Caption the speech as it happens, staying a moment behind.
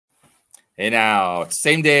Hey now,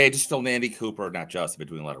 same day, just filmed Andy Cooper. Not just, I've been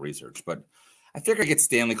doing a lot of research, but I figured I'd get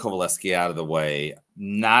Stanley Coveleski out of the way.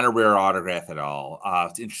 Not a rare autograph at all.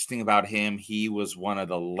 It's interesting about him. He was one of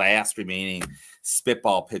the last remaining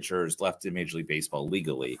spitball pitchers left in Major League Baseball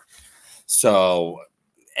legally. So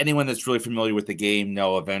anyone that's really familiar with the game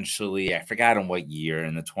know eventually, I forgot in what year,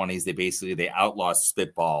 in the 20s, they outlawed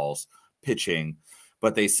spitballs pitching,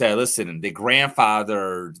 but they said, listen, they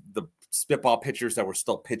grandfathered the spitball pitchers that were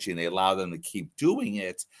still pitching. They allowed them to keep doing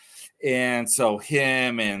it. And so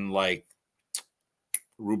him and like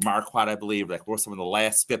Rube Marquardt, I believe, like were some of the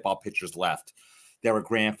last spitball pitchers left that were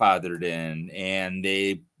grandfathered in, and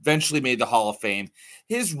they eventually made the Hall of Fame.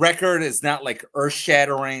 His record is not like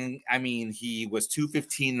earth-shattering. I mean, he was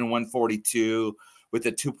 215 and 142 with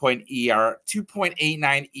a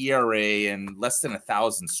 2.89 ERA and less than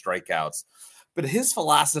 1,000 strikeouts. But his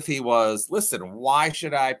philosophy was, listen, why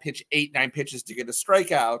should I pitch 8-9 pitches to get a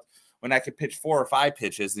strikeout when I could pitch 4 or 5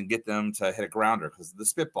 pitches and get them to hit a grounder because of the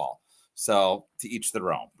spitball? So to each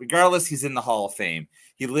their own. Regardless, he's in the Hall of Fame.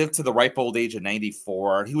 He lived to the ripe old age of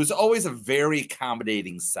 94. He was always a very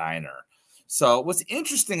accommodating signer. So what's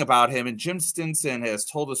interesting about him, and Jim Stinson has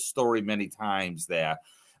told a story many times that,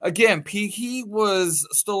 again, he was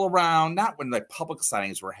still around, not when like public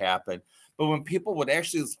signings were happening, but when people would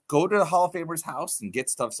actually go to the Hall of Famer's house and get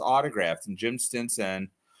stuff autographed. And Jim Stinson,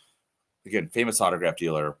 again, famous autograph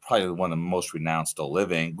dealer, probably one of the most renowned still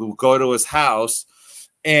living, we would go to his house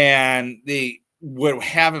and they would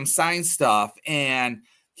have him sign stuff, and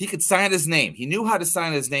he could sign his name. He knew how to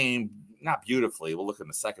sign his name, not beautifully. We'll look in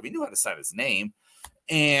a second. He knew how to sign his name.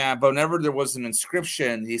 But whenever there was an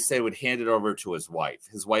inscription, he said would hand it over to his wife.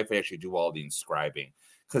 His wife would actually do all the inscribing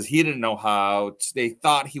because he didn't know how. They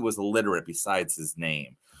thought he was illiterate besides his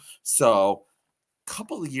name. So a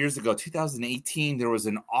couple of years ago, 2018, there was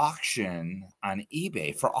an auction on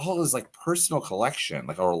eBay for all his like personal collection,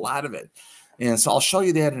 like or a lot of it. And so I'll show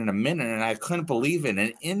you that in a minute. And I couldn't believe it.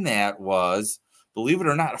 And in that was, believe it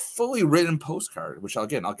or not, a fully written postcard, which I'll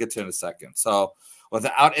get to in a second. So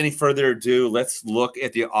without any further ado, let's look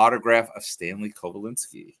at the autograph of Stanley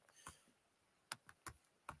Coveleski.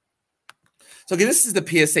 So again, this is the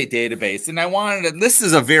PSA database, and this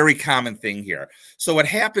is a very common thing here. So what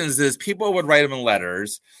happens is people would write him in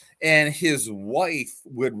letters, and his wife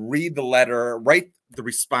would read the letter, write the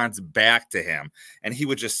response back to him, and he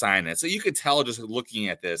would just sign it. So you could tell just looking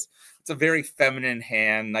at this, it's a very feminine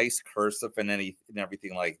hand, nice cursive and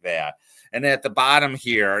everything like that. And then at the bottom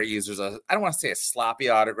here, there's I don't want to say a sloppy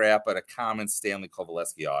autograph, but a common Stanley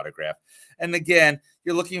Coveleski autograph. And again,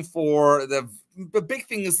 you're looking for the big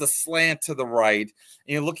thing is the slant to the right, and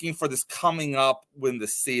you're looking for this coming up with the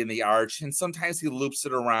C and the arch. And sometimes he loops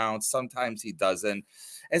it around, sometimes he doesn't.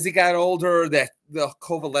 As he got older, the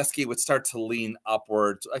Coveleski would start to lean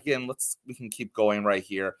upwards. Again, we can keep going right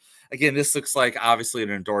here. Again, this looks like obviously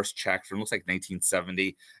an endorsed check from looks like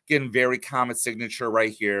 1970. Again, very common signature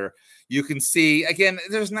right here. You can see, again,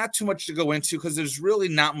 there's not too much to go into because there's really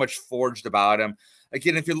not much forged about him.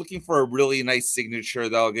 Again, if you're looking for a really nice signature,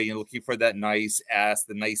 though, again, you're looking for that nice S,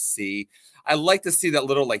 the nice C. I like to see that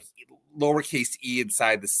little like lowercase e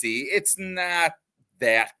inside the C. It's not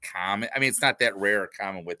that common. I mean, it's not that rare or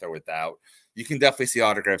common with or without. You can definitely see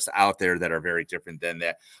autographs out there that are very different than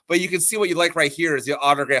that. But you can see what you like right here is the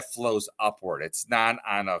autograph flows upward. It's not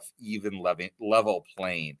on a even level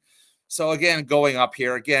plane. So again, going up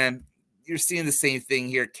here, again, you're seeing the same thing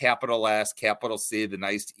here, capital S, capital C, the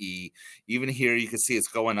nice E. Even here, you can see it's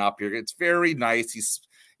going up here. It's very nice.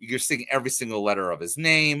 You're seeing every single letter of his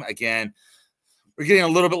name. Again, we're getting a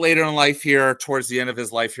little bit later in life here, towards the end of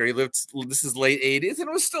his life here. He lived, this is late 80s, and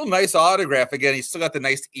it was still a nice autograph. Again, he's still got the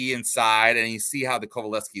nice E inside, and you see how the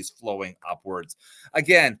Coveleski is flowing upwards.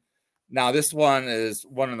 Again, now this one is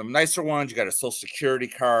one of the nicer ones. You got a Social Security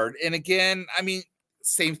card. And again, I mean,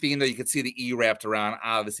 same thing that you can see the E wrapped around.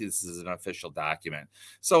 Obviously, this is an official document.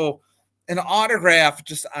 So an autograph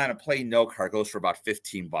just on a plain note card goes for about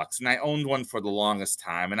 $15. And I owned one for the longest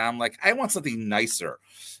time. And I'm like, I want something nicer.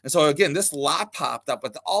 And so again, this lot popped up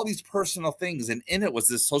with all these personal things. And in it was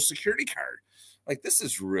this Social Security card. Like, this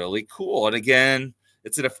is really cool. And again,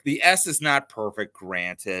 the S is not perfect,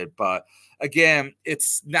 granted. But again,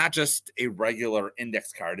 it's not just a regular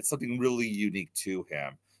index card. It's something really unique to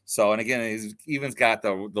him. So, and again, he's even got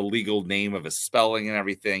the legal name of his spelling and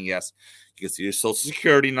everything. Yes, you can see your Social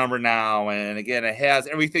Security number now. And again, it has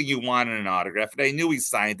everything you want in an autograph. And I knew he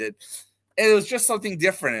signed it. And it was just something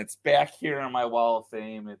different. It's back here on my wall of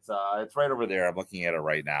fame. It's right over there. I'm looking at it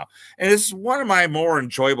right now. And it's one of my more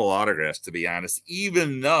enjoyable autographs, to be honest,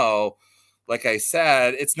 even though, like I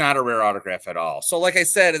said, it's not a rare autograph at all. So like I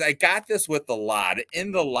said, I got this with the lot.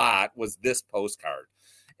 In the lot was this postcard.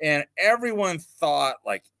 And everyone thought,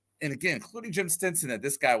 like, and again, including Jim Stinson, that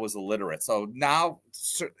this guy was illiterate. So now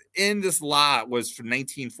in this lot was from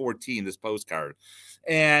 1914, this postcard.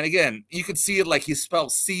 And again, you could see it like he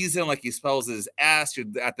spells season, like he spells his S. You're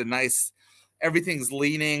at the nice, everything's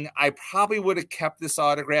leaning. I probably would have kept this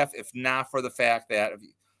autograph if not for the fact that, if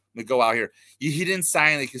we go out here, he didn't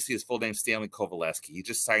sign, like you see his full name, Stanley Coveleski. He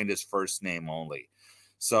just signed his first name only.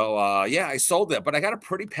 So, yeah, I sold it, but I got a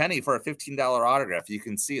pretty penny for a $15 autograph. You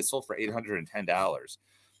can see it sold for $810.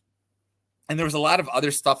 And there was a lot of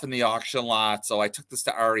other stuff in the auction lot. So I took this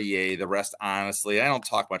to REA. The rest, honestly, I don't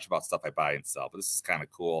talk much about stuff I buy and sell, but this is kind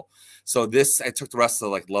of cool. So this, I took the rest of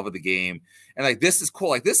the, like, love of the game. And like, this is cool.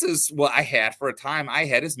 Like, this is what I had for a time. I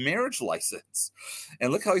had his marriage license.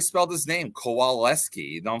 And look how he spelled his name, Coveleski.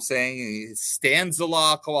 You know what I'm saying?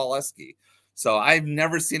 Stanislaw Coveleski. So I've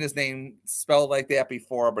never seen his name spelled like that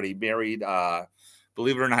before, but he married,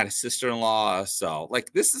 believe it or not, his sister-in-law. So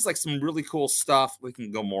like, this is like some really cool stuff. We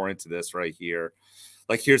can go more into this right here.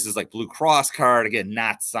 Like, here's his like Blue Cross card, again,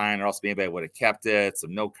 not signed, or else maybe I would have kept it.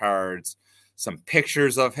 Some note cards, some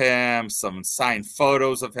pictures of him, some signed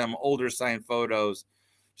photos of him, older signed photos,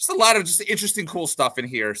 just a lot of just interesting, cool stuff in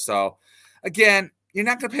here. So again, you're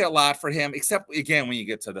not going to pay a lot for him, except, again, when you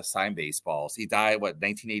get to the signed baseballs. He died, what,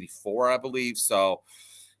 1984, I believe. So,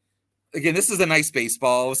 again, this is a nice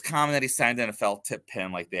baseball. It was common that he signed an NFL tip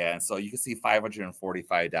pin like that. And so you can see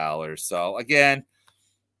 $545. So, again,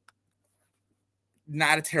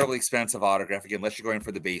 not a terribly expensive autograph. Again, unless you're going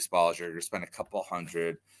for the baseballs, you're going to spend a couple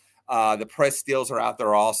hundred. The press deals are out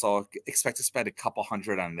there also. Expect to spend a couple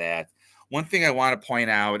hundred on that. One thing I want to point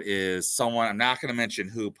out is someone, I'm not going to mention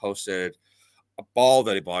who, posted a ball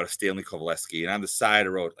that he bought of Stanley Coveleski, and on the side I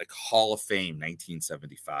wrote like Hall of Fame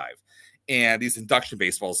 1975. And these induction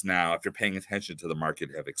baseballs now, if you're paying attention to the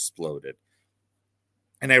market, have exploded.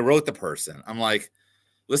 And I wrote the person, I'm like,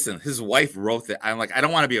 listen, his wife wrote that. I'm like, I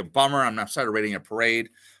don't want to be a bummer. I'm not started writing a parade.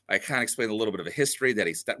 I kind of explained a little bit of a history that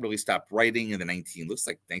he really stopped writing in the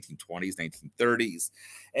 1930s, 1930s.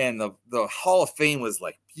 And the Hall of Fame was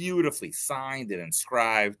like beautifully signed and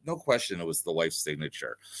inscribed. No question it was the wife's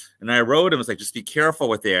signature. And I wrote him, was like, just be careful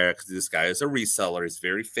with that, because this guy is a reseller. He's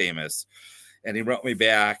very famous. And he wrote me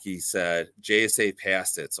back. He said, JSA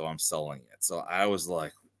passed it, so I'm selling it. So I was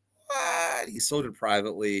like, what? He sold it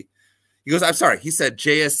privately. He goes, I'm sorry. He said,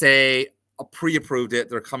 JSA pre-approved it.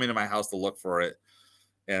 They're coming to my house to look for it,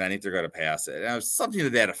 and I think they're going to pass it. And it was something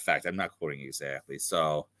to that effect. I'm not quoting exactly.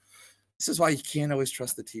 So this is why you can't always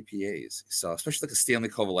trust the TPAs. So especially like a Stanley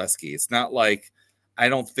Coveleski. It's not like, I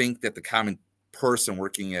don't think that the common person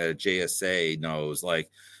working at a JSA knows,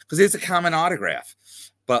 like, because it's a common autograph.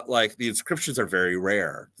 But like, the inscriptions are very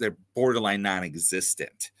rare. They're borderline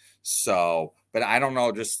non-existent. So, but I don't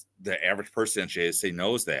know, just the average person at JSA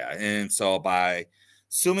knows that. And so by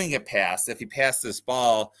assuming it passed, if he passed this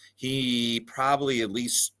ball, he probably at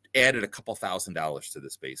least added a couple $1,000s to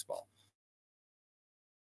this baseball.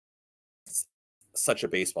 Such a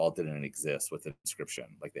baseball didn't exist with an inscription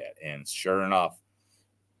like that. And sure enough,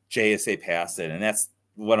 JSA passed it. And that's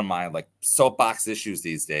one of my like soapbox issues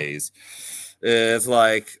these days. It's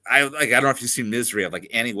like, I don't know if you've seen Misery, of like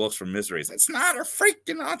Annie Wilkes from Misery. It's not a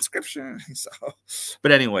freaking inscription. So,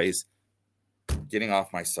 but anyways, getting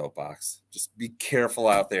off my soapbox. Just be careful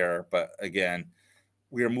out there. But again,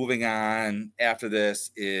 we are moving on. After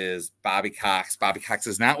this is Bobby Cox. Bobby Cox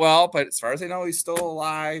is not well, but as far as I know, he's still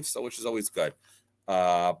alive, so which is always good.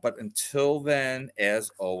 But until then,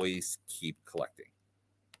 as always, keep collecting.